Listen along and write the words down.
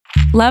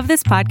Love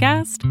this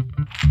podcast?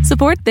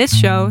 Support this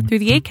show through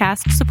the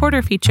Acast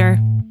supporter feature.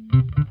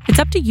 It's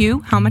up to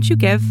you how much you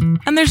give,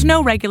 and there's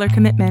no regular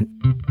commitment.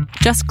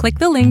 Just click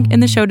the link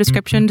in the show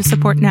description to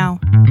support now.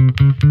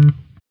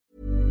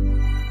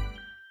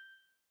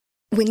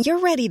 When you're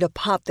ready to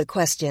pop the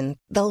question,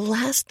 the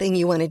last thing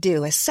you want to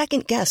do is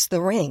second-guess the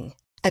ring.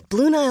 At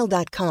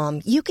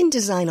BlueNile.com, you can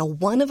design a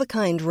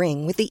one-of-a-kind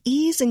ring with the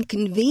ease and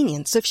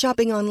convenience of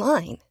shopping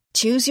online.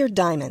 Choose your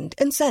diamond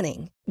and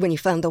setting. When you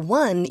find the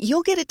one,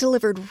 you'll get it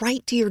delivered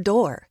right to your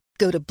door.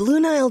 Go to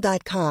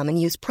BlueNile.com and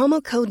use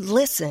promo code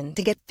LISTEN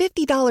to get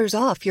 $50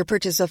 off your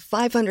purchase of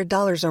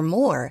 $500 or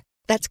more.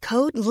 That's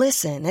code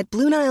LISTEN at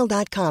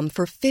BlueNile.com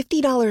for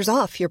 $50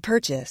 off your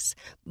purchase.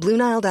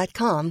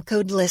 BlueNile.com,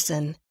 code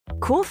LISTEN.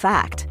 Cool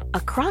fact,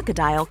 a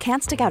crocodile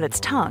can't stick out its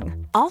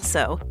tongue.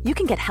 Also, you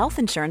can get health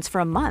insurance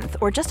for a month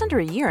or just under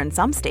a year in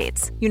some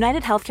states.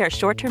 United Healthcare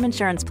short-term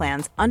insurance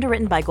plans,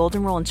 underwritten by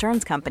Golden Rule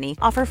Insurance Company,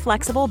 offer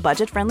flexible,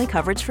 budget-friendly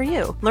coverage for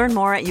you. Learn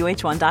more at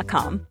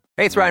UH1.com.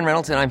 Hey, it's Ryan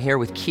Reynolds, and I'm here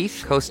with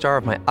Keith, co-star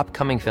of my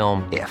upcoming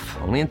film, If,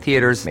 only in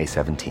theaters May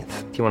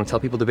 17th. Do you want to tell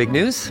people the big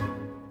news?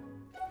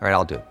 All right,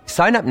 I'll do it.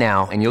 Sign up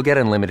now and you'll get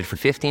unlimited for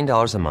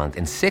 $15 a month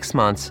and 6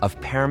 months of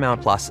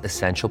Paramount Plus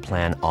Essential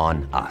Plan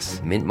on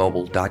us.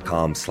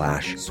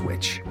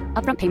 MintMobile.com/switch.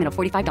 Upfront payment of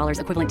 $45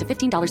 equivalent to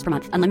 $15 per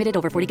month. Unlimited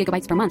over 40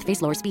 gigabytes per month.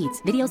 Face lower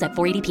speeds. Videos at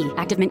 480p.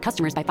 Active Mint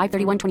customers by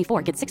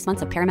 531.24 get 6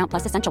 months of Paramount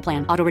Plus Essential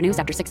Plan. Auto renews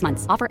after 6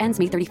 months. Offer ends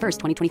May 31st,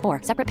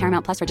 2024. Separate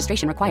Paramount Plus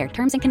registration required.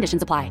 Terms and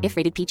conditions apply if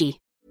rated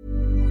PG.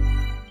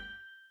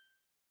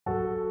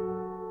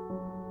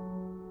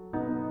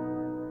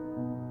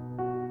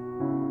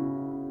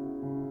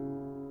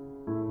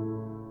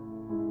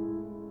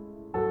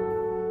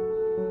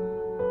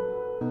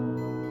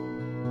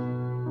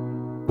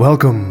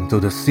 Welcome to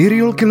the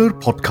Serial Killer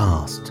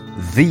Podcast,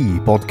 the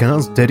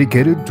podcast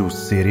dedicated to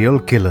serial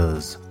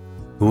killers,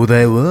 who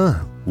they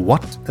were,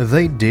 what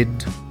they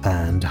did,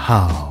 and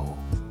how.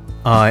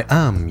 I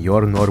am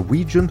your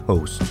Norwegian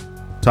host,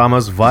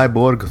 Thomas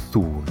Viborg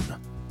Thun.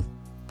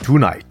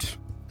 Tonight,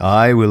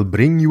 I will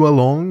bring you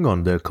along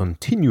on the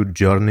continued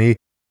journey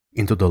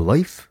into the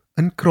life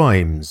and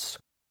crimes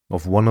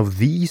of one of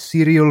the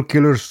serial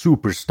killer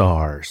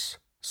superstars,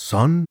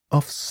 Son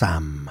of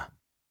Sam.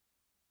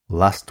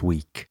 Last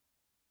week,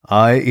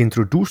 I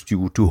introduced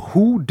you to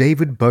who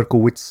David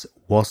Berkowitz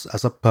was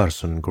as a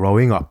person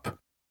growing up.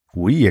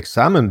 We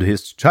examined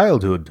his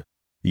childhood,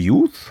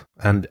 youth,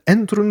 and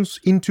entrance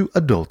into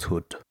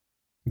adulthood.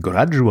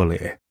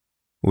 Gradually,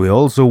 we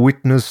also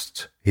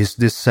witnessed his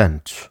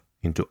descent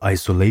into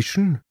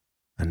isolation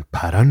and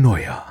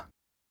paranoia.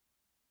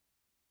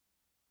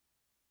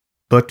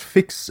 But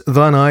fix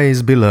thine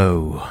eyes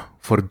below,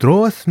 for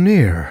draweth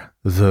near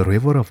the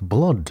river of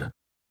blood,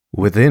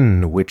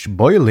 within which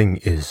boiling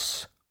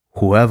is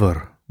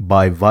whoever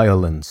by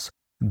violence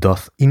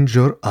doth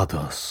injure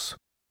others.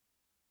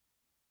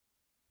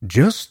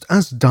 Just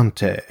as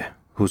Dante,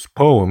 whose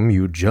poem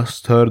you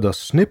just heard a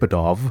snippet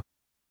of,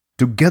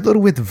 together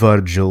with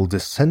Virgil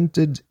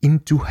descended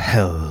into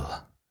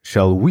hell,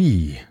 shall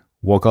we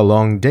walk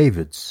along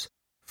David's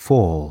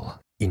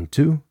fall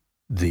into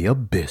the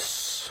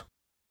abyss.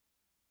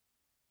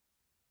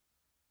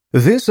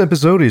 This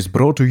episode is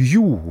brought to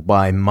you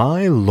by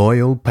my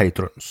loyal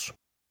patrons.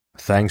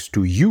 Thanks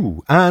to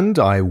you, and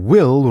I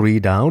will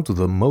read out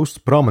the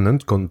most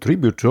prominent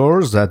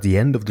contributors at the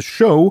end of the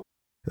show,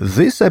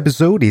 this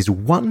episode is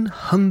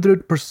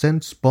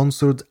 100%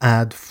 sponsored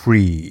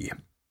ad-free.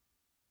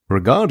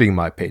 Regarding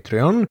my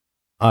Patreon,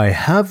 I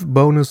have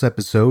bonus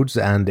episodes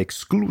and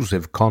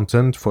exclusive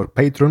content for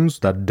patrons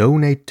that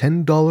donate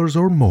 $10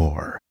 or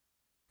more.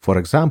 For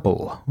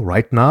example,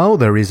 right now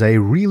there is a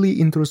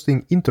really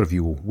interesting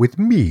interview with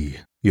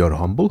me, your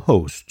humble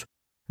host,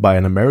 by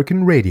an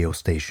American radio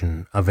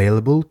station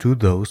available to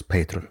those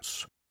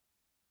patrons.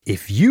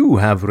 If you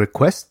have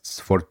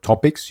requests for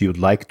topics you'd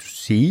like to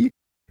see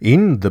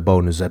in the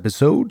bonus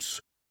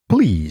episodes,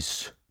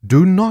 please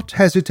do not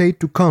hesitate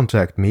to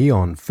contact me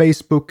on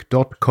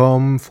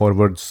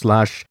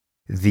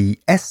facebook.com/the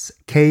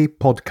SK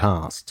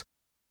Podcast.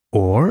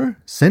 Or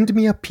send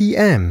me a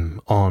PM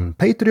on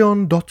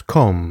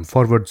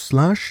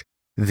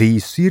patreon.com/the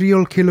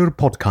Serial Killer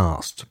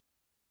Podcast.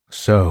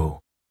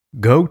 So,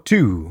 go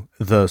to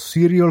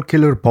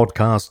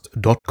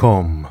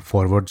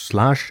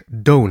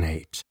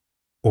theserialkillerpodcast.com/donate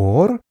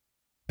or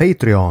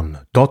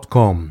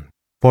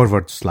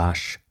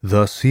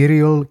patreon.com/the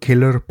Serial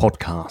Killer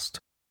Podcast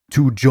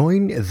to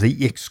join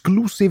the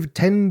exclusive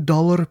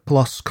 $10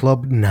 plus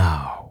club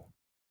now.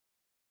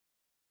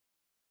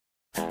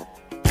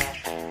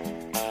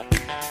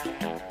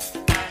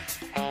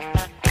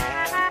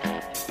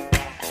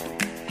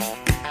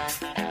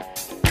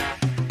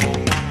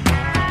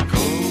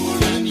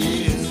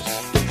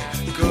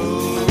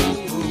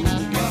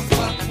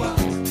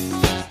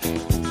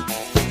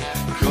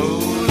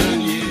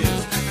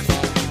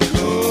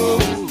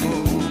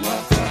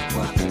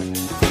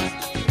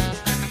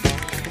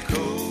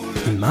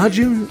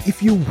 Imagine,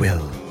 if you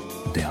will,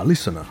 dear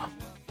listener,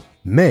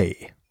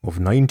 May of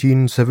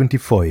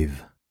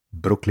 1975,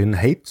 Brooklyn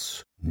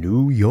Heights,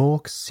 New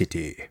York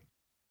City.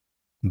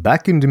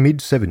 Back in the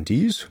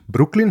mid-70s,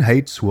 Brooklyn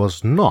Heights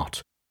was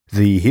not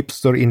the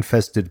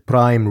hipster-infested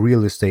prime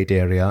real estate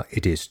area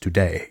it is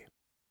today.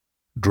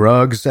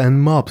 Drugs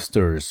and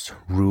mobsters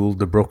ruled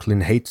the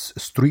Brooklyn Heights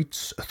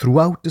streets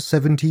throughout the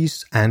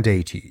 70s and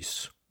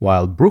 80s,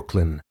 while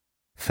Brooklyn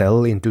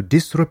fell into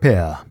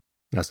disrepair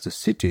as the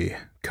city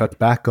cut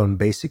back on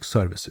basic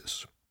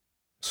services.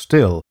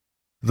 Still,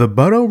 the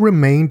borough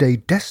remained a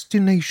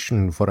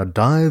destination for a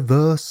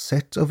diverse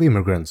set of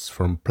immigrants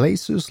from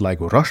places like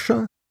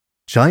Russia,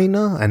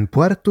 China, and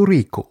Puerto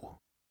Rico,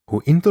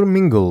 who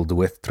intermingled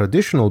with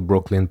traditional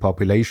Brooklyn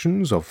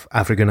populations of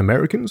African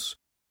Americans,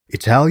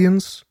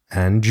 Italians,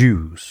 and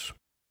Jews.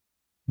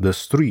 The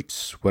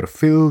streets were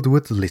filled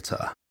with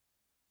litter,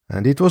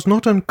 and it was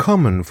not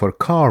uncommon for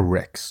car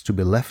wrecks to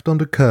be left on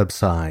the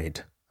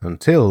curbside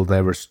until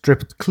they were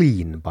stripped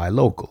clean by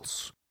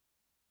locals.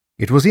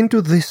 It was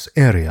into this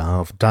area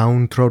of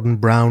downtrodden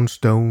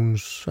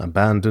brownstones,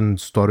 abandoned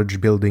storage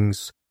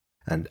buildings,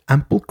 and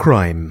ample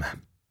crime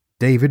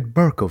David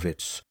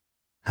Berkowitz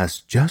has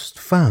just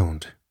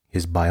found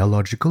his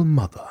biological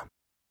mother.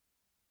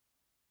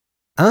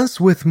 As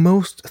with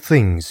most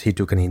things he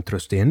took an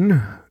interest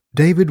in,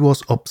 David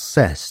was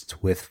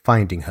obsessed with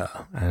finding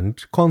her and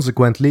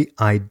consequently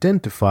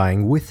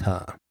identifying with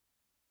her.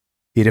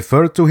 He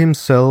referred to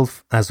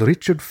himself as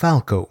Richard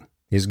Falco,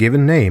 his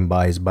given name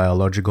by his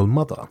biological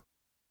mother,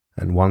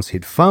 and once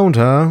he'd found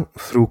her,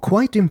 through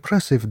quite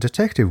impressive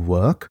detective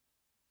work,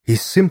 he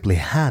simply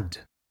had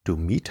to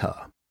meet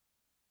her.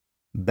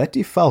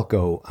 Betty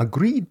Falco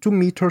agreed to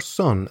meet her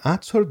son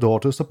at her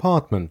daughter's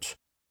apartment.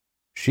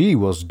 She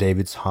was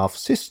David's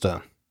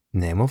half-sister,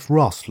 name of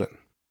Roslyn.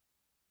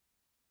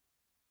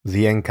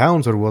 The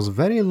encounter was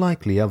very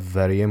likely a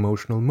very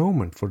emotional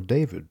moment for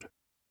David.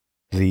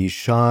 The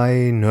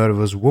shy,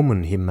 nervous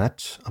woman he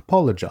met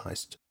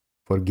apologized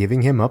for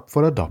giving him up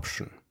for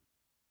adoption.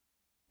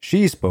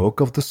 She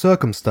spoke of the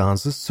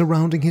circumstances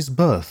surrounding his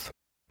birth,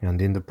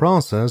 and in the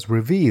process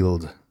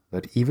revealed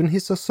that even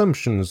his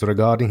assumptions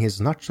regarding his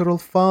natural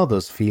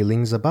father's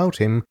feelings about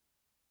him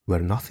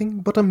were nothing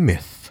but a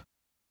myth.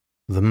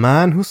 The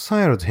man who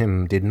sired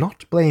him did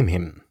not blame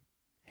him,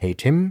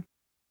 hate him,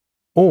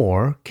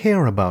 or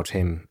care about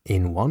him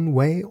in one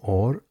way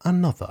or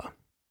another.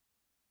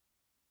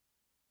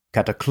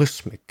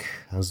 Cataclysmic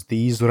as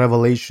these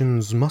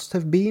revelations must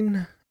have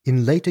been,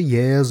 in later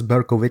years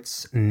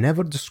Berkowitz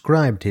never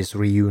described his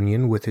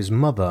reunion with his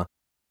mother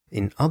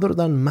in other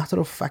than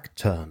matter-of-fact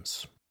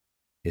terms.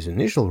 His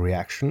initial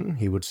reaction,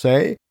 he would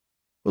say,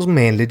 was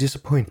mainly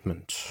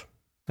disappointment.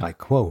 I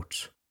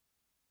quote,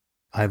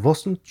 "I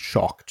wasn't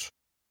shocked.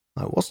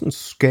 I wasn't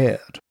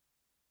scared.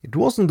 It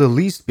wasn't the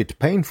least bit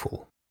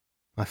painful.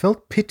 I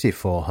felt pity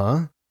for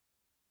her.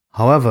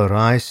 However,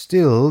 I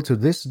still, to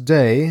this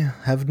day,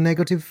 have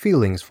negative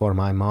feelings for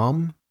my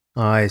mom.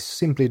 I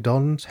simply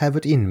don't have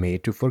it in me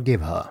to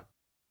forgive her."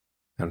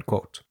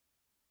 Unquote.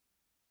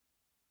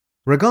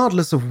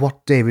 Regardless of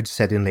what David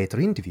said in later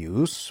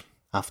interviews,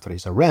 after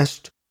his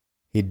arrest,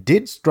 he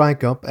did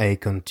strike up a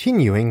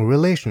continuing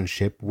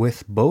relationship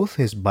with both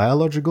his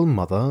biological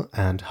mother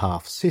and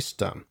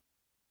half-sister.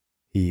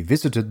 He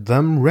visited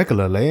them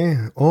regularly,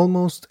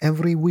 almost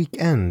every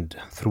weekend,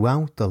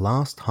 throughout the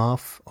last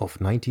half of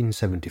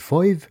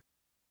 1975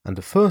 and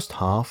the first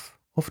half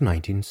of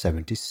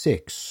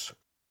 1976.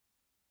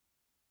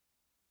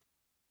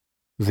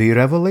 The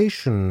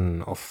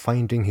revelation of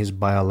finding his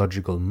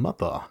biological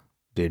mother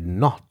did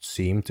not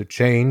seem to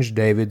change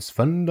David's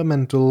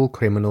fundamental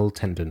criminal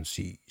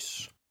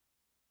tendencies.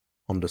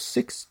 On the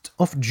 6th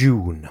of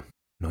June,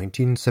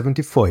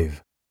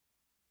 1975,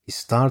 he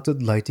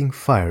started lighting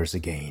fires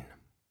again.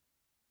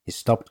 He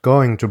stopped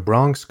going to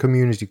Bronx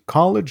Community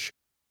College,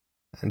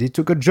 and he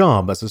took a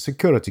job as a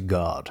security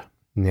guard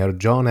near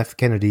John F.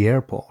 Kennedy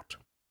Airport.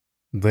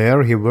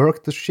 There he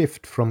worked the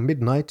shift from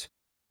midnight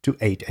to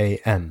 8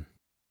 a.m.,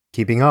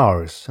 keeping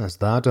hours as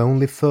that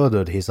only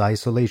furthered his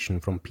isolation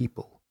from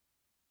people.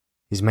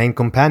 His main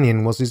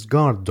companion was his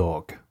guard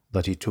dog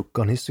that he took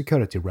on his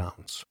security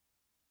rounds.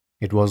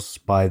 It was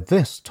by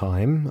this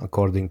time,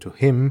 according to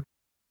him,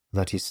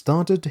 that he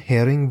started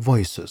hearing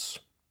voices.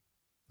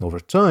 Over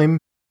time,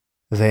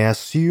 they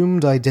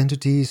assumed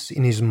identities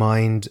in his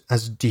mind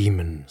as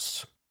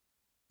demons,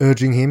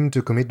 urging him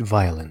to commit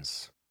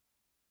violence.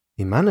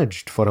 He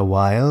managed for a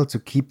while to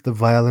keep the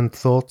violent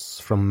thoughts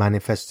from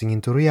manifesting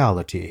into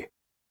reality,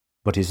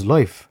 but his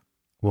life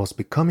was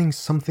becoming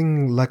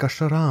something like a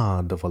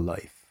charade of a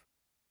life.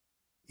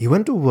 He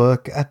went to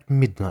work at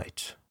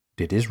midnight,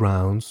 did his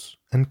rounds,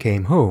 and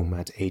came home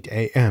at 8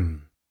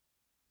 a.m.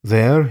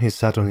 There he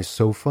sat on his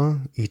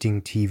sofa,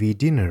 eating TV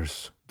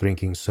dinners,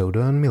 drinking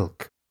soda and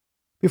milk,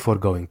 before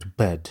going to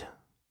bed.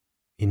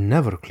 He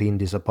never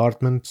cleaned his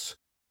apartment,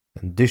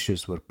 and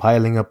dishes were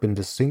piling up in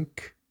the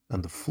sink,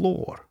 and the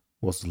floor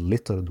was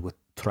littered with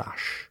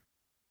trash.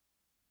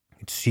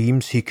 It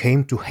seems he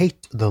came to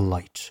hate the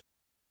light,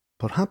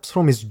 perhaps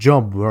from his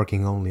job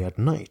working only at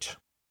night,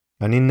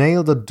 and he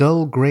nailed a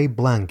dull grey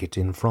blanket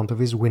in front of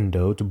his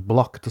window to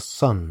block the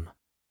sun.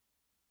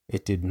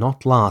 It did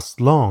not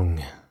last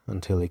long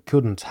until he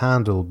couldn't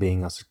handle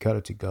being a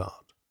security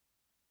guard.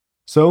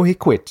 So he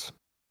quit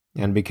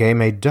and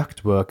became a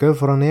duct worker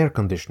for an air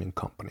conditioning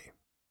company.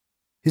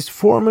 His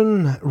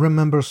foreman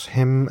remembers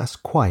him as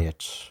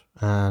quiet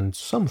and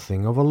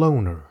something of a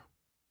loner.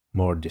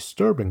 More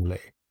disturbingly,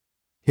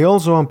 he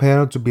also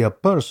appeared to be a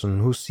person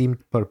who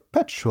seemed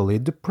perpetually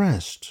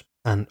depressed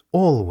and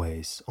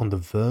always on the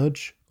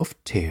verge of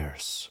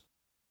tears.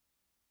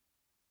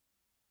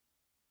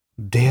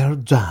 Dear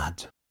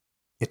Dad,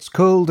 it's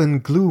cold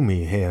and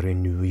gloomy here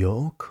in New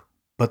York,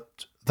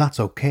 but that's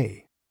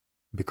okay,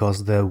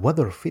 because the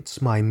weather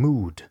fits my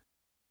mood.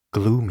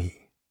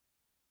 Gloomy.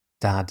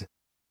 Dad,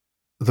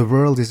 the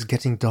world is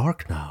getting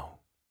dark now.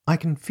 I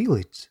can feel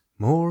it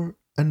more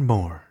and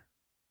more.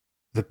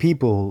 The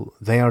people,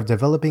 they are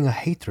developing a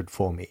hatred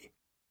for me.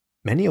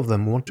 Many of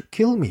them want to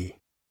kill me.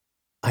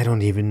 I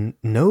don't even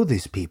know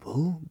these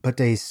people, but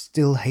they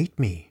still hate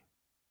me.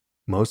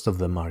 Most of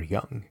them are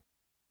young.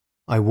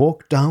 I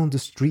walk down the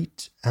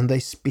street and they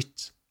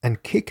spit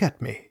and kick at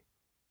me.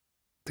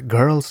 The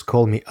girls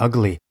call me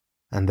ugly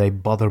and they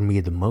bother me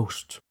the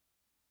most.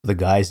 The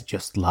guys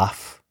just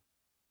laugh.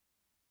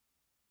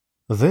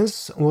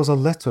 This was a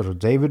letter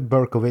David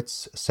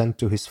Berkowitz sent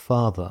to his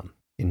father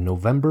in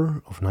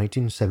November of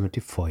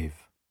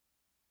 1975.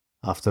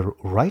 After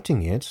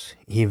writing it,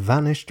 he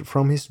vanished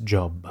from his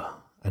job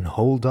and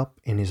holed up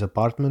in his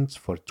apartment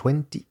for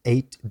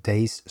 28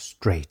 days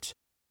straight,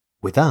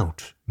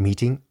 without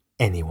meeting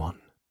anyone.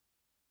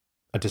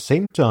 At the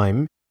same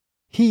time,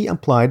 he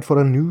applied for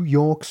a New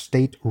York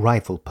State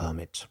rifle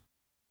permit.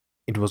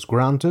 It was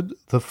granted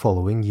the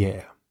following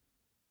year.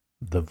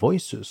 The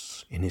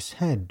voices in his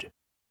head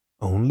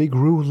only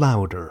grew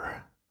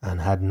louder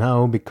and had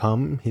now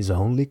become his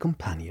only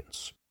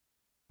companions.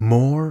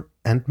 More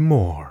and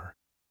more,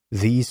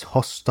 these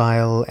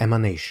hostile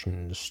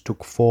emanations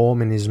took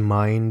form in his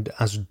mind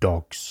as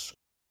dogs.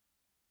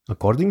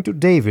 According to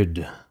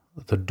David,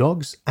 the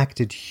dogs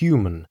acted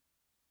human,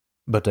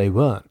 but they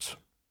weren't.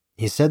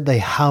 He said they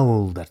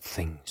howled at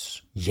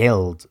things,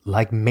 yelled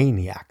like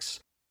maniacs.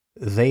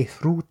 They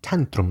threw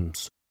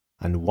tantrums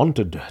and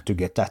wanted to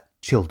get at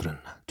children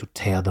to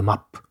tear them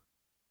up.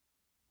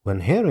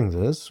 When hearing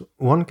this,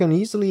 one can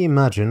easily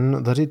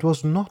imagine that it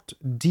was not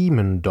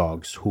demon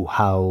dogs who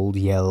howled,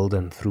 yelled,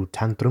 and threw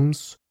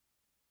tantrums.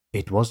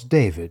 It was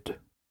David.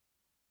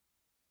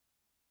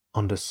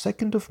 On the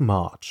 2nd of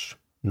March,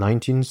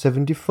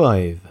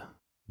 1975,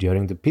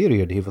 during the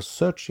period he was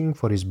searching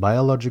for his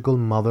biological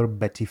mother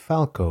Betty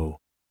Falco,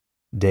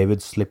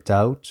 David slipped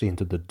out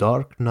into the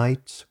dark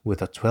night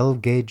with a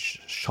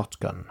 12-gauge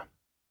shotgun.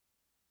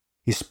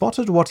 He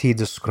spotted what he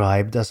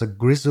described as a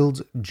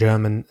grizzled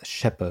German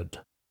shepherd,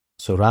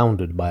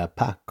 surrounded by a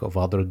pack of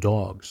other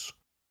dogs.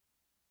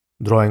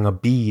 Drawing a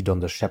bead on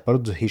the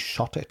shepherd, he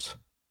shot it.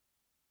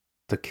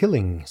 The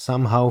killing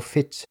somehow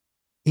fit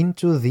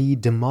into the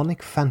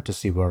demonic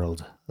fantasy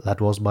world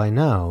that was by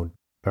now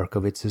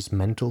Berkowitz's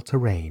mental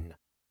terrain,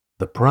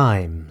 the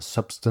prime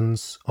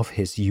substance of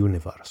his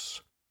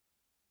universe.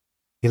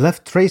 He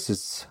left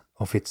traces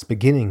of its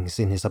beginnings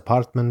in his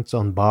apartment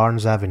on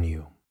Barnes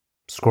Avenue.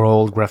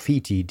 Scrawled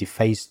graffiti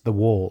defaced the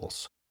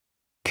walls.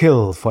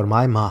 "Kill for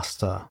my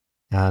master,"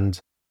 and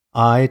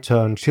 "I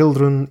turn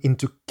children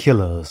into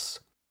killers."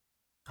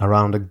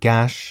 Around a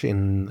gash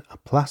in a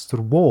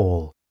plaster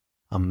wall,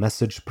 a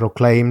message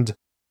proclaimed,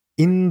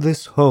 "In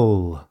this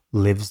hole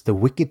lives the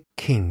wicked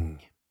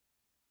king."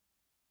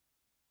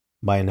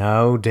 By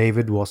now,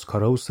 David was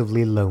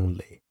corrosively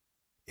lonely,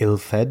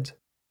 ill-fed,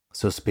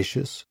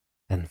 suspicious,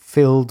 and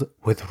filled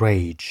with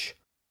rage.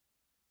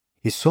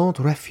 He sought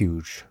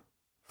refuge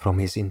from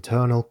his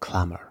internal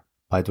clamor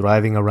by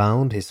driving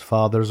around his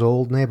father's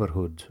old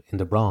neighborhood in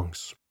the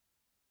Bronx.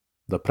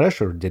 The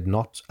pressure did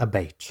not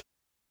abate.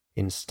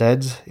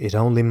 Instead, it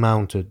only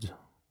mounted,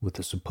 with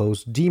the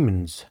supposed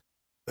demons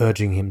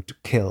urging him to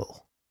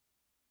kill.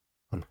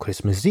 On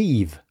Christmas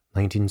Eve,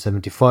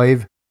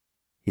 1975,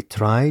 he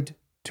tried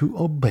to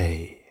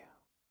obey.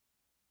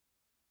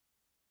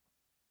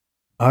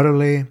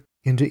 Early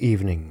in the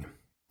evening,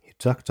 he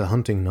tucked a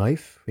hunting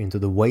knife into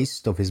the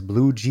waist of his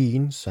blue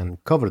jeans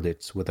and covered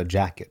it with a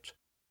jacket.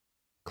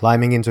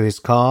 Climbing into his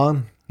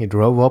car, he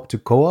drove up to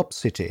Co-op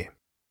City.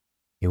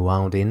 He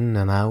wound in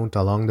and out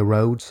along the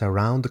roads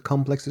around the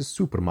complex's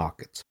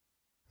supermarket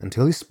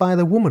until he spied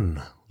a woman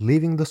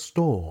leaving the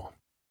store.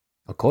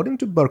 According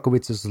to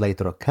Berkowitz's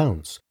later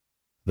accounts,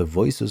 the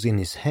voices in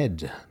his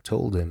head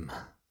told him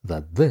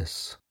that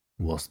this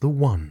was the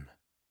one.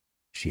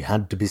 She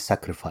had to be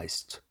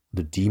sacrificed.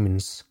 The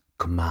demons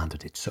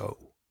commanded it so.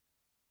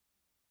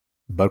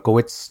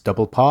 Berkowitz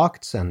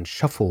double-parked and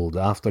shuffled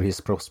after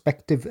his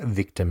prospective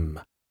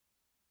victim.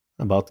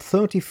 About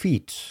 30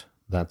 feet,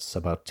 that's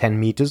about 10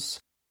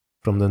 meters,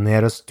 from the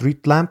nearest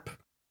street lamp,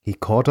 he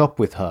caught up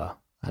with her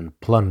and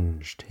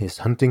plunged his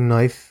hunting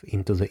knife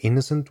into the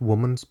innocent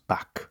woman's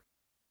back.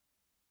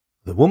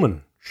 The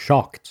woman,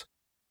 shocked,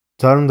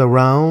 turned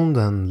around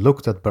and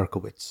looked at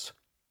Berkowitz.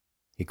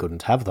 He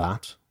couldn't have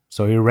that,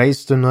 so he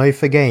raised the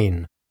knife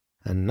again,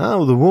 and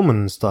now the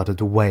woman started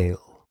to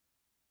wail.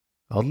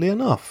 Oddly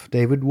enough,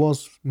 David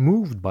was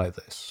moved by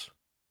this.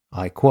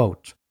 I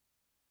quote,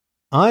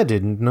 "I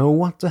didn't know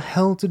what the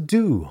hell to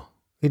do.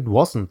 It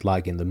wasn't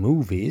like in the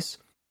movies.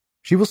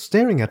 She was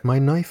staring at my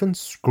knife and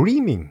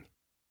screaming."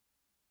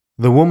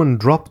 The woman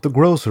dropped the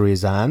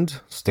groceries and,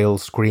 still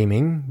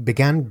screaming,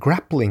 began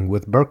grappling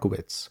with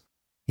Berkowitz.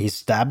 He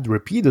stabbed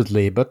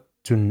repeatedly, but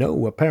to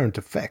no apparent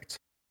effect.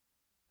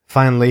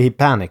 Finally, he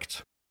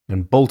panicked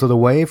and bolted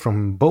away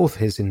from both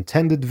his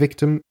intended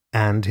victim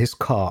and his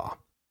car.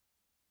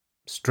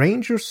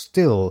 Stranger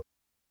still,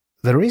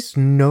 there is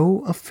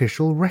no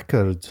official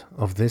record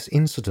of this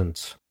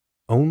incident,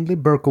 only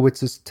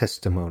Berkowitz's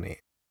testimony.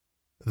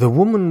 The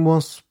woman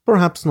was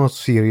perhaps not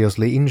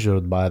seriously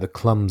injured by the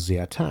clumsy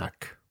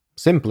attack,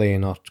 simply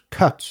not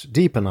cut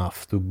deep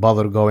enough to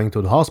bother going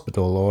to the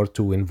hospital or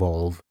to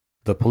involve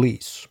the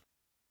police.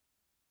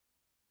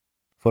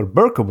 For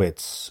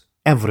Berkowitz,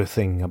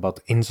 everything about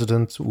the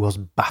incident was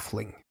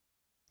baffling.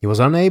 He was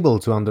unable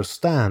to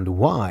understand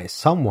why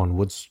someone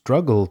would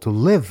struggle to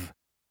live,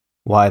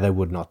 why they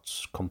would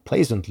not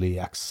complacently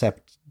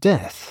accept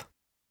death.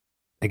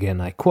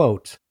 Again I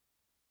quote,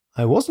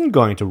 "I wasn't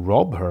going to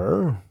rob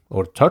her,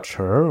 or touch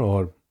her,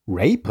 or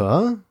rape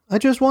her. I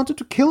just wanted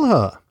to kill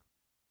her."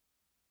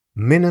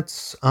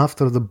 Minutes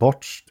after the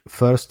botched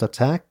first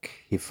attack,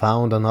 he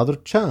found another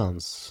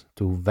chance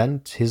to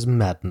vent his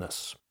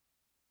madness.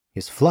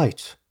 His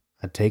flight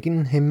had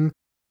taken him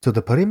to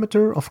the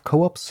perimeter of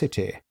Co-op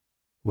City,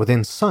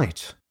 within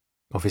sight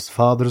of his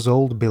father's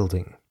old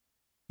building.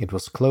 It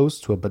was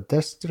close to a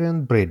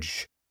pedestrian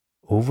bridge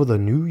over the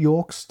New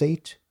York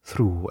State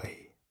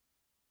Thruway.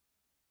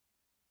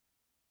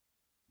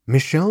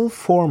 Michelle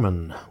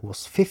Foreman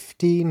was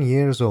 15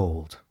 years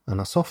old and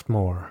a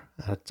sophomore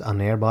at a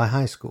nearby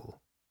high school.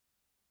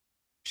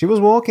 She was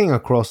walking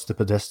across the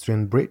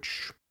pedestrian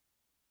bridge.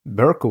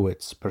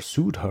 Berkowitz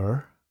pursued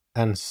her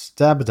and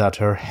stabbed at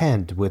her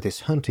head with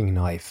his hunting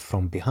knife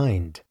from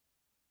behind.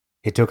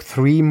 He took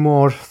 3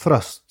 more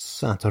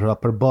thrusts at her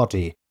upper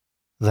body,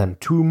 then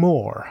 2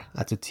 more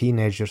at the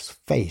teenager's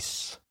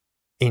face.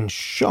 In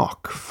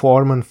shock,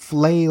 Foreman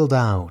flailed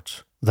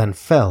out, then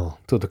fell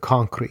to the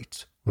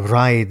concrete,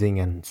 writhing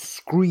and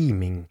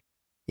screaming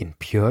in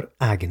pure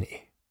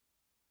agony.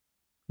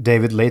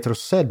 David later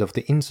said of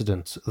the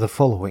incident the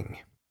following,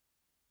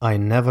 "I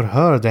never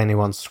heard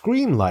anyone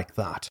scream like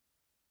that.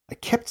 I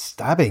kept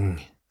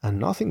stabbing, and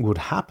nothing would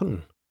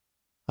happen.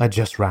 I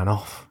just ran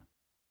off."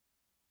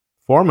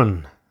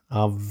 Foreman,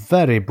 a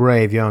very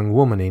brave young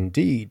woman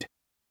indeed,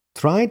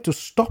 tried to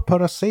stop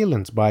her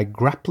assailant by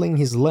grappling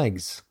his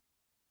legs.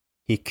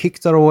 He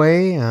kicked her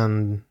away,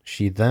 and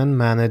she then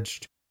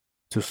managed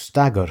to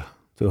stagger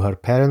to her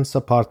parents'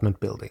 apartment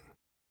building,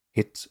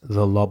 hit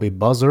the lobby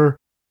buzzer,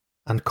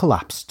 and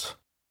collapsed.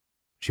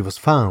 She was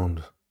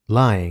found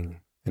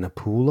lying in a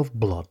pool of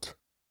blood.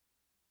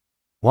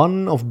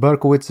 One of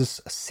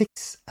Berkowitz's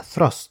 6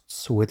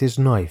 thrusts with his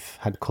knife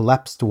had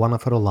collapsed one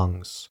of her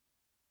lungs.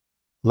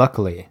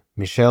 Luckily,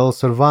 Michelle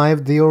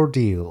survived the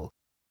ordeal,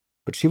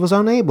 but she was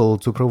unable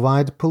to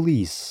provide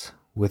police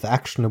with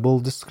actionable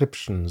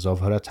descriptions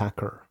of her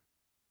attacker.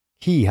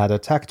 He had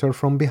attacked her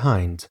from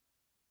behind,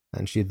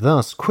 and she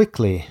thus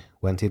quickly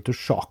went into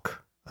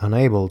shock,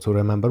 unable to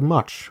remember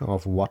much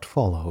of what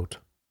followed.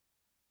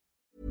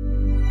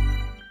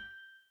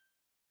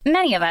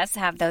 Many of us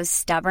have those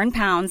stubborn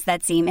pounds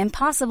that seem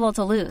impossible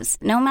to lose,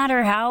 no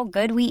matter how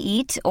good we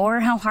eat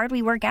or how hard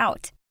we work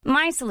out.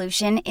 My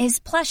solution is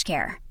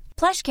PlushCare.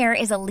 PlushCare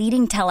is a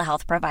leading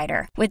telehealth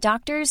provider with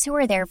doctors who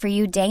are there for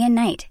you day and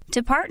night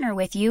to partner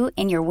with you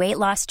in your weight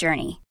loss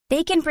journey.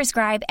 They can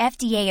prescribe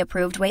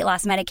FDA-approved weight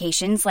loss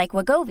medications like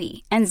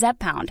Wegovy and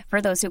Zepbound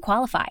for those who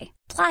qualify.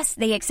 Plus,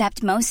 they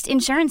accept most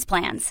insurance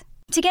plans.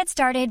 To get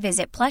started,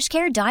 visit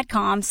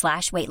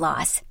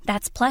plushcare.com/weightloss.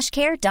 That's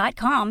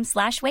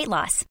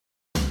plushcare.com/weightloss.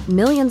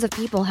 Millions of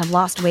people have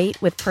lost weight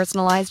with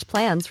personalized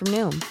plans from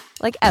Noom.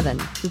 Like Evan,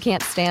 who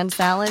can't stand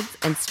salads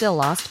and still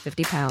lost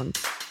 50 pounds.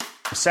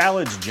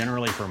 Salads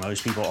generally for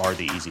most people are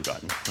the easy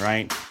button,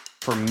 right?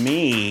 For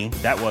me,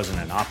 that wasn't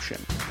an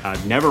option. I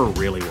never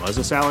really was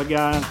a salad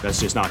guy.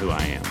 That's just not who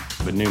I am.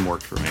 But Noom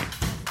worked for me.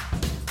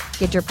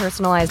 Get your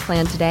personalized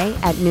plan today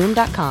at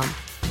Noom.com.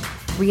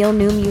 Real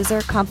Noom user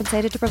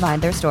compensated to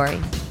provide their story.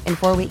 In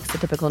 4 weeks, the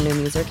typical Noom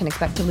user can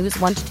expect to lose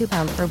 1 to 2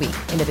 pounds per week.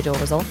 Individual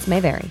results may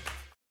vary.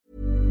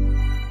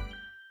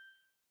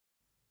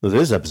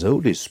 This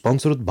episode is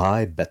sponsored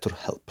by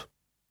BetterHelp.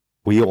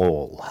 We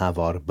all have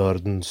our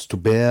burdens to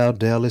bear,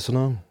 dear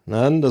listener,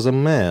 and as a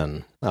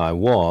man, I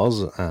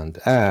was and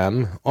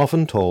am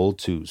often told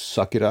to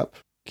suck it up,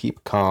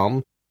 keep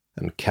calm,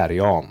 and carry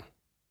on.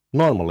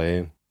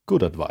 Normally,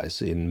 good advice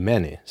in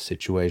many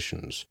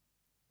situations.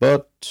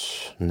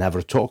 But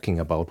never talking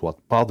about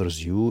what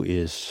bothers you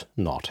is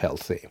not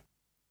healthy.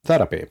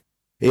 Therapy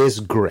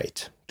is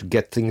great to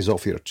get things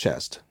off your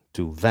chest,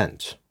 to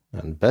vent,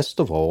 and best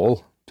of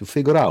all, to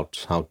figure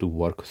out how to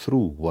work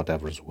through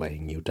whatever's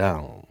weighing you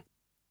down.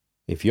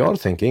 If you're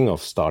thinking of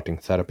starting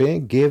therapy,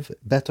 give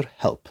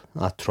BetterHelp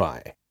a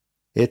try.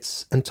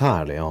 It's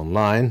entirely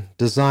online,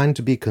 designed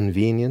to be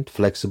convenient,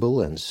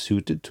 flexible, and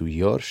suited to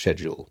your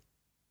schedule.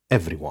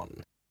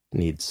 Everyone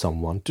needs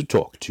someone to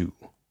talk to,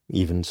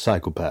 even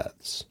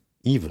psychopaths,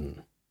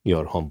 even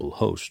your humble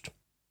host.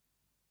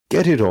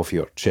 Get it off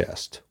your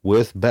chest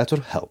with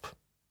BetterHelp.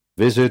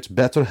 Visit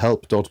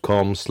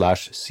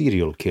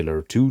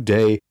betterhelp.com/serialkiller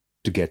today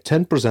to get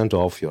 10%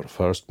 off your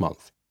first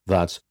month.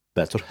 That's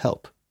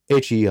BetterHelp,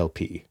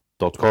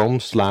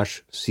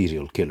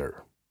 HELP.com/serialkiller.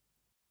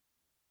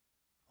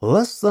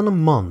 Less than a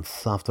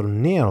month after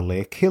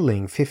nearly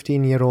killing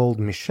 15-year-old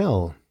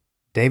Michelle,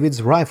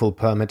 David's rifle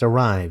permit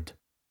arrived.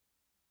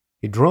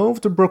 He drove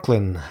to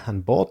Brooklyn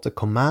and bought the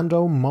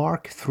Commando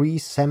Mark III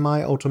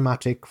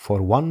semi-automatic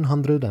for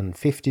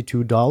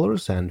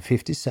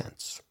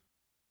 $152.50.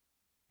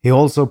 He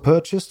also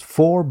purchased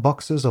 4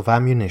 boxes of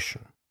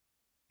ammunition.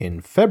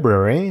 In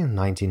February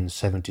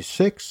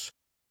 1976,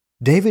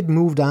 David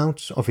moved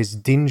out of his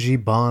dingy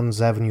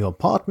Barnes Avenue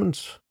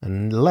apartment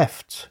and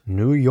left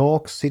New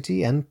York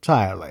City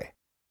entirely.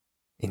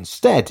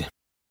 Instead,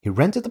 he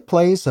rented a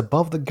place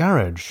above the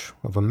garage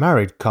of a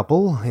married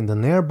couple in the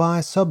nearby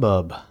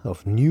suburb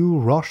of New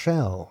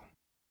Rochelle.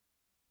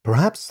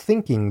 Perhaps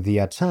thinking the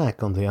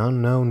attack on the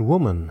unknown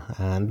woman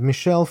and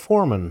Michelle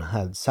Foreman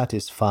had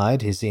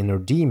satisfied his inner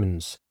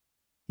demons,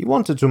 he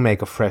wanted to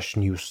make a fresh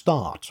new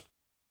start.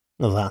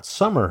 That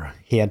summer,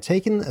 he had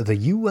taken the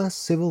U.S.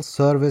 Civil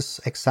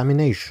Service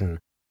examination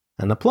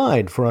and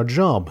applied for a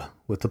job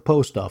with the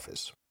post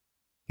office.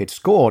 He'd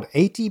scored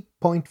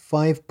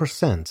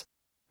 80.5%,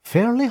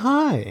 fairly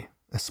high,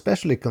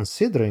 especially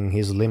considering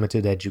his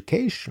limited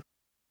education.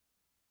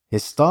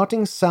 His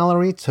starting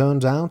salary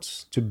turned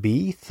out to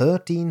be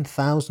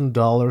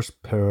 $13,000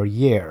 per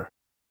year.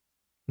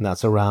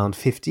 That's around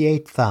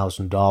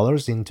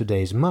 $58,000 in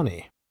today's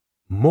money,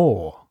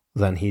 more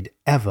than he'd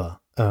ever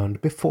earned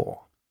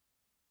before.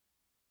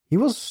 He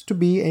was to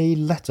be a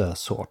letter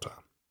sorter.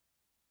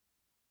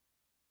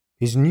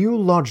 His new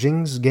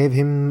lodgings gave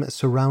him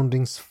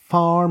surroundings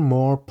far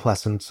more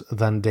pleasant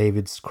than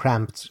David's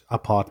cramped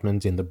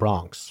apartment in the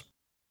Bronx.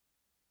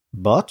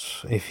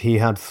 But if he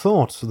had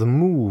thought the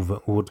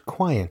move would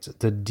quiet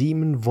the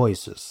demon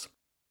voices,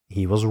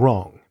 he was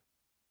wrong.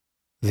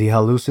 The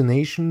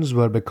hallucinations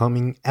were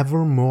becoming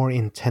ever more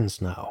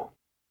intense now.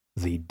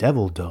 The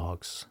devil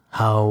dogs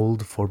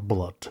howled for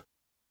blood.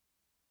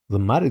 The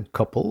married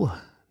couple,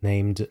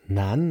 named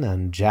Nan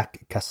and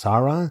Jack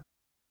Cassara,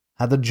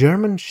 had a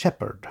German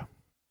shepherd.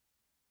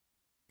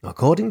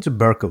 According to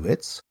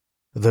Berkowitz,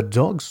 the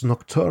dog's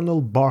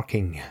nocturnal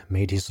barking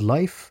made his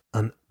life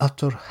an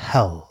utter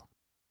hell.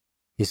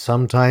 He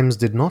sometimes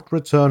did not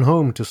return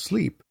home to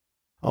sleep,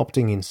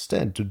 opting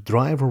instead to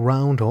drive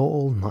around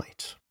all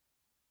night.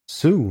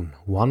 Soon,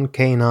 one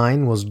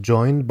canine was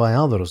joined by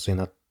others in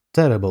a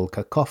terrible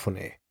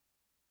cacophony.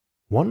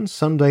 One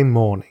Sunday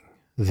morning,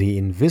 the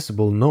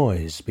invisible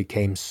noise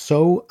became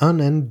so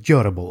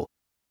unendurable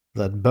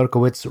that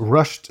Berkowitz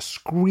rushed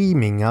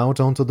screaming out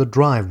onto the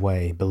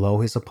driveway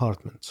below his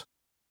apartment.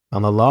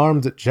 An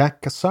alarmed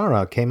Jack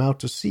Cassara came out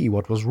to see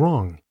what was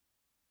wrong.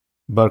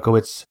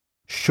 Berkowitz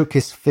shook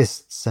his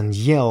fists and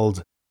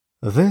yelled,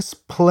 "This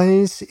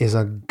place is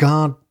a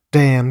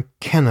goddamn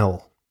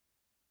kennel!"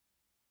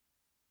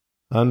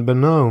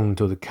 Unbeknown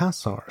to the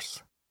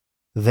Cassars,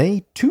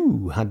 they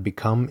too had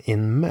become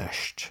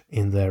enmeshed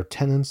in their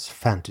tenants'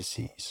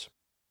 fantasies.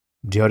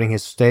 During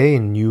his stay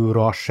in New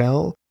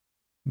Rochelle,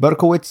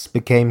 Berkowitz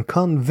became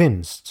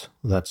convinced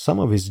that some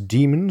of his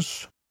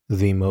demons,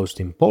 the most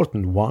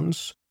important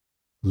ones,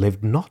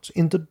 lived not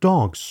in the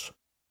dogs,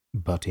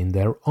 but in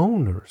their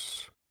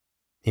owners.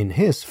 In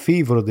his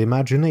fevered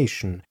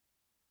imagination,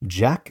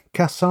 Jack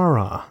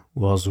Cassara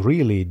was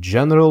really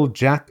General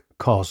Jack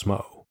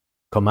Cosmo,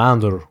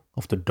 commander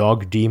of the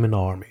dog demon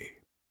army.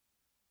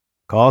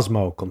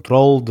 Cosmo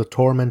controlled the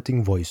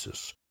tormenting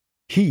voices.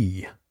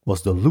 He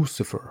was the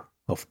Lucifer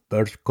of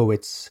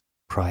Berkowitz's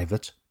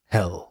private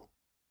hell.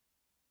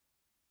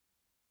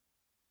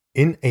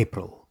 In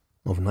April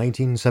of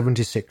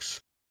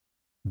 1976,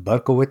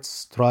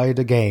 Berkowitz tried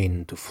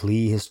again to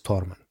flee his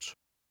torment.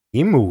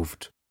 He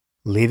moved,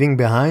 leaving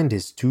behind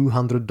his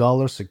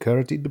 $200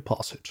 security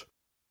deposit.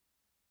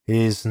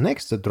 His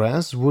next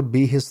address would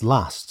be his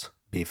last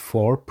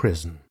before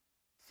prison,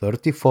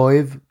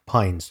 35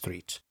 Pine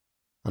Street,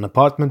 an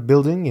apartment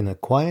building in a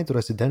quiet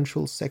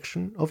residential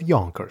section of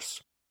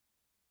Yonkers.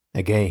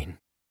 Again,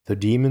 the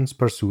demons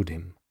pursued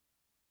him.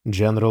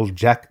 General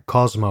Jack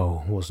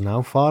Cosmo was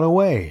now far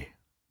away,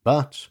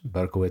 but,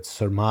 Berkowitz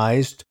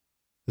surmised,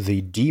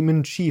 the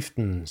demon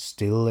chieftain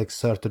still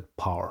exerted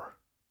power.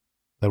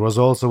 There was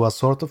also a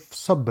sort of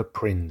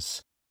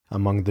sub-prince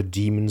among the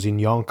demons in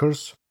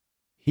Yonkers.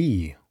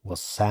 He was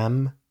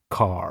Sam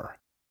Carr,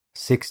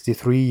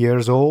 63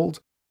 years old,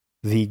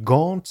 the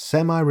gaunt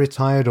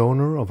semi-retired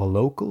owner of a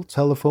local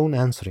telephone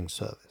answering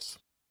service.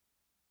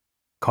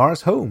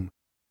 Carr's home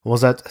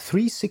was at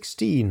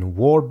 316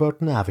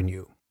 Warburton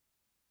Avenue.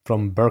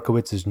 From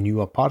Berkowitz's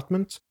new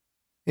apartment,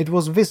 it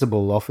was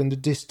visible off in the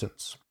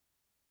distance.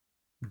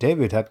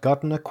 David had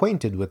gotten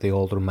acquainted with the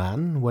older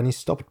man when he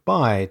stopped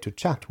by to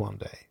chat one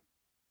day.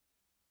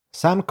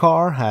 Sam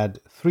Carr had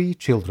 3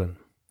 children,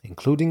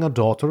 including a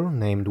daughter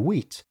named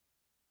Wheat,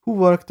 who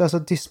worked as a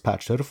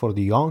dispatcher for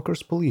the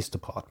Yonkers Police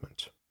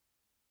Department.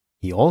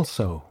 He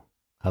also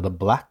had a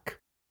black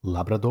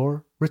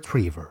Labrador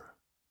Retriever.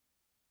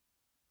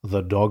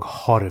 The dog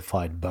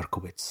horrified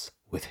Berkowitz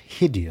with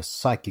hideous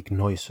psychic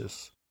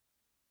noises.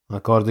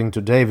 According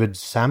to David,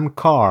 Sam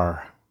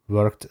Carr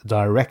worked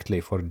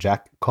directly for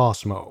Jack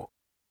Cosmo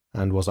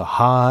and was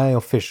a high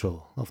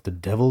official of the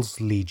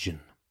Devil's Legion.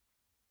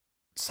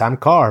 Sam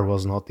Carr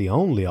was not the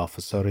only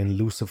officer in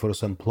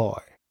Lucifer's employ.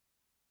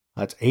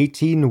 At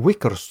 18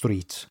 Wicker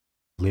Street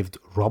lived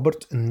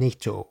Robert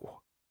Nato,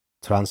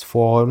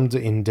 transformed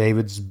in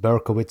David's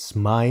Berkowitz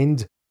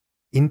mind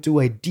into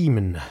a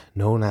demon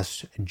known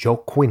as Joe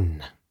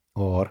Quinn,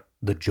 or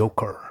the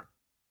Joker.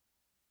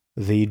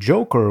 The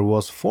Joker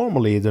was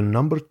formerly the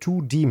number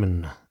 2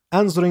 demon,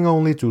 answering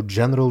only to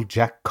General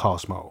Jack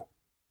Cosmo,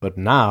 but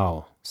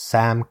now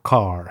Sam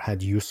Carr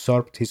had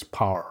usurped his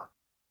power.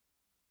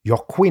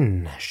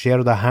 Joaquin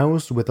shared a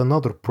house with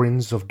another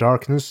Prince of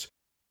Darkness,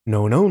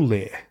 known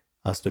only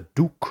as the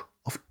Duke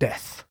of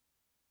Death.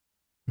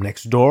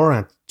 Next door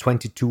at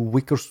 22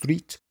 Wicker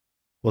Street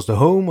was the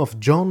home of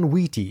John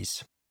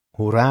Wheaties,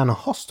 who ran a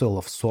hostel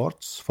of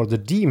sorts for the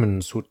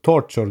demons who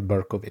tortured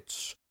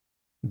Berkowitz.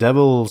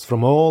 Devils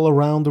from all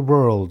around the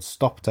world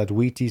stopped at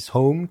Wheaties'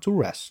 home to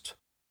rest.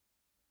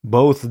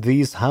 Both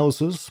these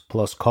houses,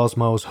 plus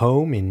Cosmo's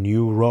home in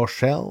New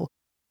Rochelle,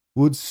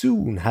 would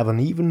soon have an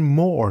even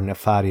more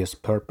nefarious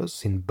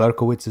purpose in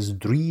Berkowitz's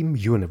dream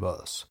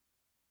universe.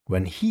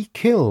 When he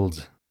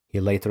killed, he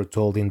later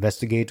told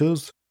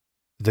investigators,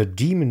 the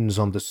demons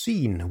on the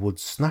scene would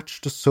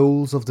snatch the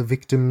souls of the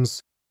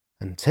victims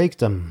and take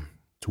them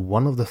to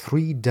one of the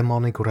 3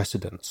 demonic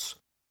residents.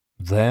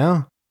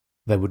 There,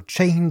 they would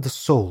chain the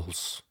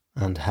souls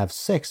and have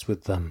sex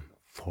with them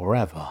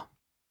forever.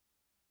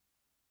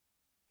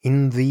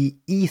 In the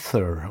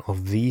ether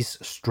of these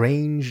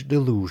strange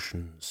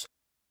delusions,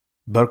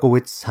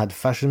 Berkowitz had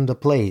fashioned a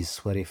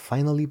place where he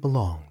finally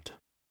belonged.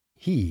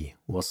 He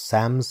was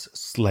Sam's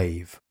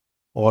slave,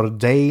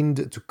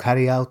 ordained to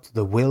carry out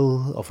the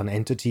will of an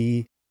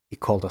entity he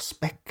called a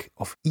speck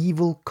of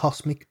evil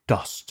cosmic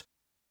dust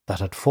that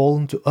had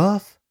fallen to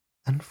earth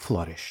and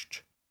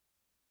flourished.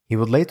 He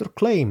would later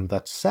claim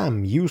that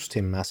Sam used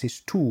him as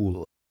his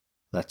tool,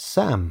 that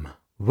Sam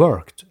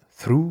worked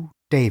through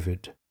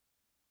David.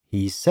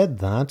 He said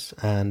that,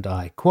 and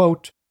I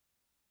quote,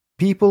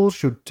 "People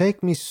should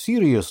take me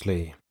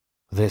seriously.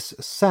 This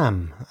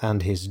Sam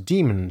and his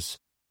demons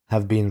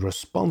have been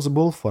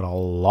responsible for a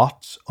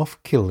lot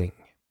of killing."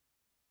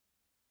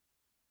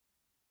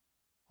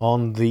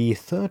 On the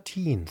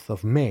 13th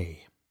of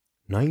May,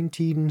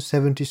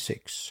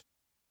 1976,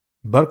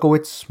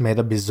 Berkowitz made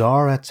a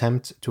bizarre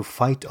attempt to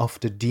fight off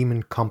the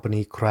demon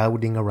company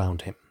crowding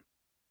around him.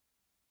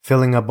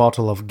 Filling a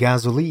bottle of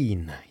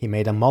gasoline, he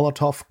made a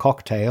Molotov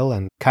cocktail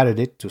and carried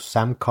it to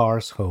Sam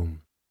Carr's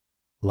home.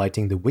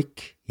 Lighting the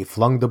wick, he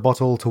flung the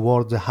bottle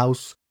toward the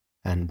house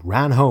and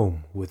ran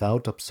home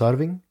without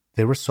observing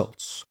the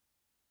results.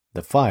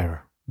 The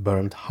fire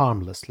burned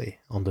harmlessly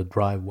on the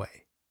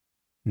driveway.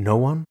 No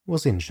one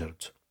was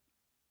injured.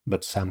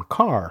 But Sam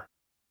Carr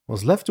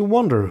was left to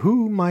wonder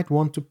who might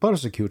want to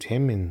persecute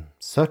him in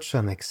such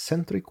an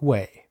eccentric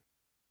way.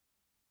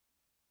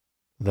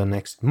 The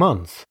next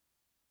month,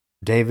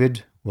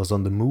 David was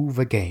on the move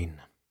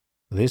again,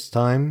 this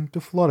time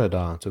to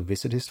Florida to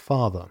visit his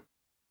father.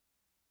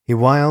 He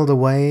whiled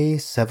away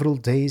several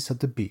days at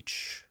the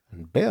beach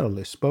and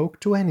barely spoke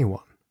to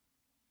anyone.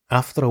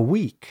 After a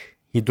week,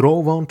 he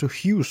drove on to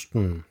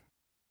Houston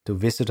to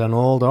visit an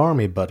old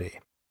army buddy,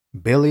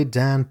 Billy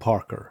Dan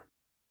Parker.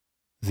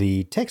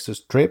 The Texas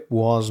trip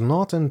was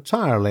not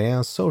entirely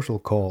a social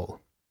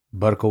call.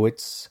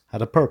 Berkowitz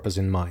had a purpose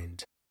in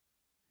mind.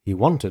 He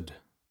wanted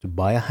to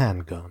buy a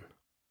handgun.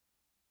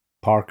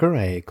 Parker,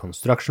 a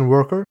construction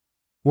worker,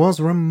 was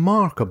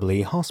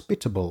remarkably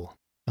hospitable,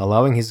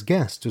 allowing his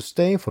guests to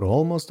stay for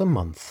almost a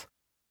month.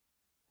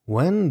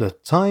 When the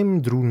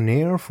time drew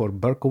near for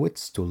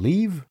Berkowitz to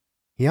leave,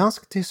 he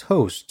asked his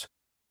host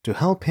to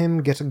help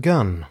him get a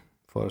gun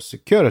for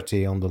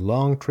security on the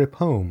long trip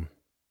home.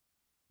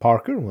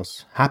 Parker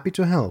was happy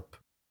to help.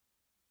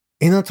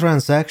 In a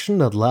transaction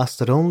that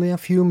lasted only a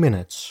few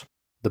minutes,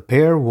 the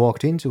pair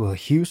walked into a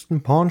Houston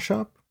pawn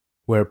shop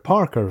where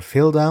Parker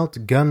filled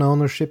out gun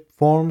ownership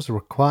forms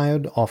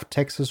required of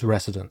Texas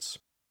residents.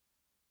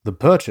 The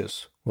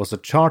purchase was a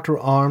Charter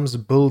Arms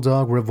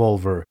Bulldog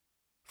revolver,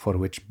 for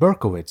which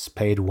Berkowitz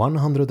paid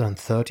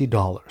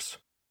 $130.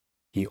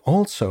 He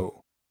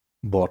also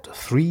bought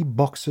 3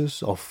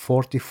 boxes of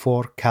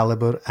 .44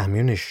 caliber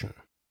ammunition.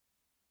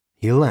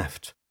 He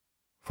left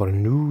for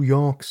New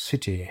York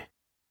City,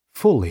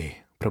 fully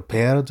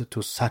prepared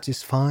to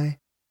satisfy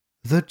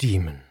the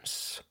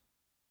demons.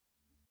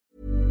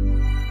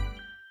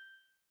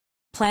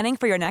 Planning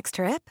for your next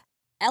trip?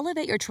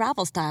 Elevate your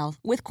travel style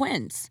with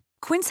Quince.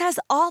 Quince has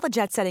all the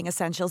jet-setting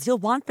essentials you'll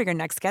want for your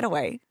next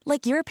getaway,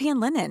 like European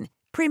linen,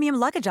 premium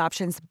luggage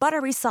options,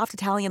 buttery soft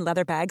Italian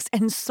leather bags,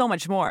 and so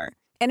much more.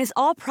 And is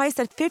all priced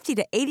at 50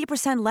 to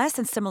 80% less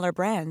than similar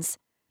brands.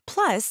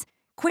 Plus,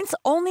 Quince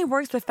only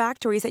works with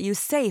factories that use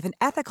safe and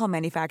ethical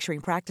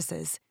manufacturing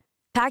practices.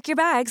 Pack your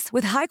bags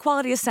with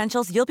high-quality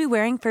essentials you'll be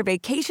wearing for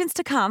vacations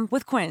to come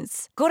with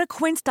Quince. Go to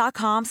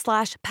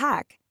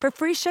quince.com/pack for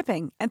free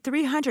shipping and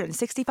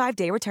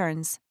 365-day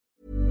returns.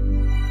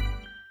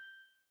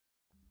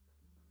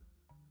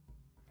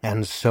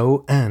 And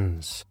so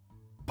ends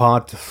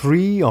Part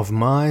 3 of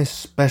my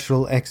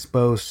special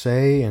expose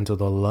into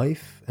the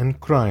life and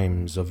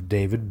crimes of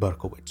David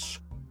Berkowitz.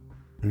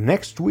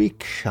 Next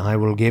week, I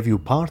will give you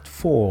Part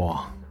 4,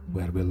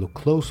 where we'll look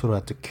closer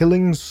at the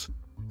killings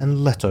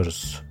and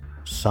letters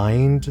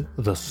signed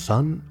the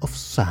Son of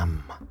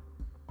Sam.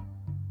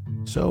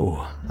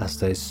 So, as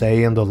they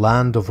say in the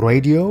land of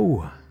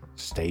radio,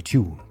 stay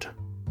tuned.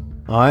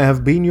 I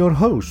have been your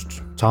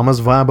host,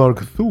 Thomas Warburg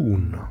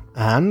Thun,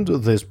 and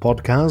this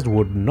podcast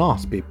would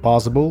not be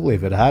possible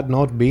if it had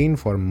not been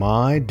for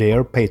my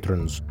dear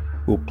patrons,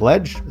 who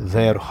pledge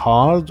their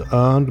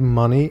hard-earned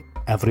money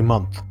every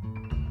month.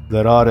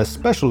 There are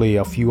especially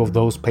a few of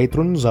those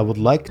patrons I would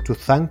like to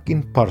thank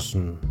in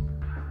person.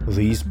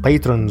 These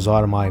patrons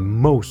are my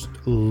most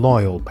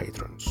loyal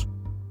patrons.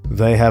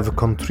 They have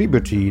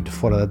contributed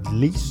for at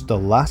least the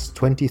last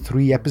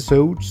 23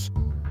 episodes,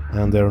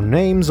 and their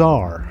names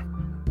are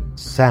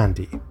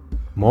Sandy,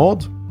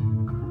 Maud,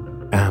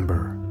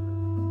 Amber,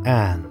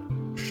 Anne,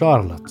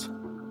 Charlotte,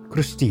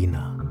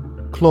 Christina,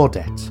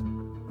 Claudette,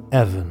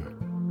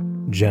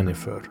 Evan,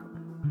 Jennifer,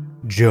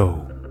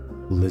 Joe,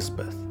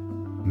 Lisbeth,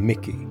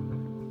 Mickey,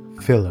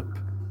 Philip,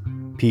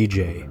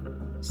 PJ,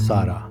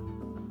 Sarah,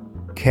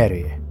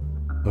 Kerry,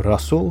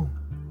 Russell,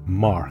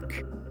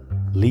 Mark,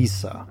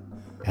 Lisa,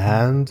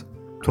 and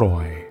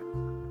Troy.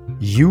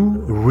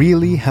 You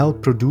really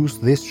help produce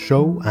this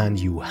show, and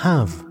you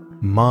have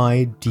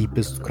my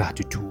deepest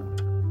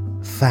gratitude.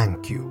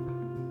 Thank you.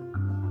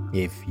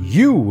 If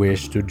you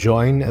wish to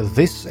join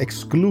this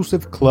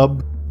exclusive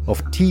club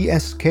of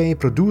TSK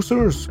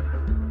producers,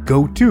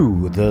 go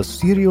to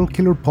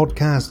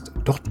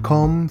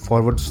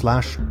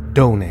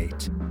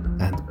theserialkillerpodcast.com/donate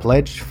and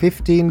pledge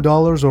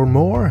 $15 or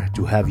more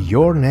to have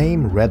your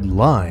name read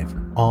live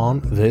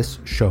on this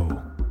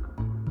show.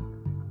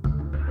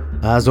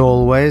 As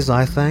always,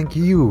 I thank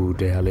you,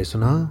 dear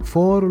listener,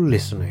 for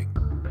listening.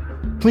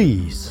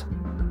 Please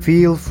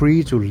feel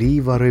free to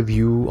leave a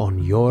review on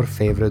your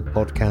favorite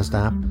podcast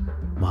app,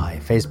 my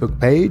Facebook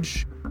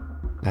page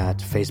at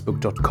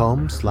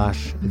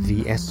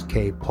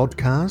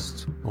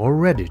facebook.com/theskpodcast or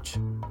Reddit.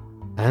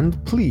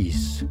 And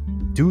please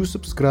do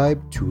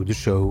subscribe to the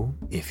show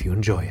if you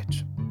enjoy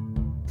it.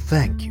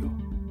 Thank you.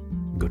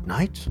 Good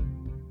night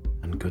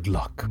and good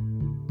luck.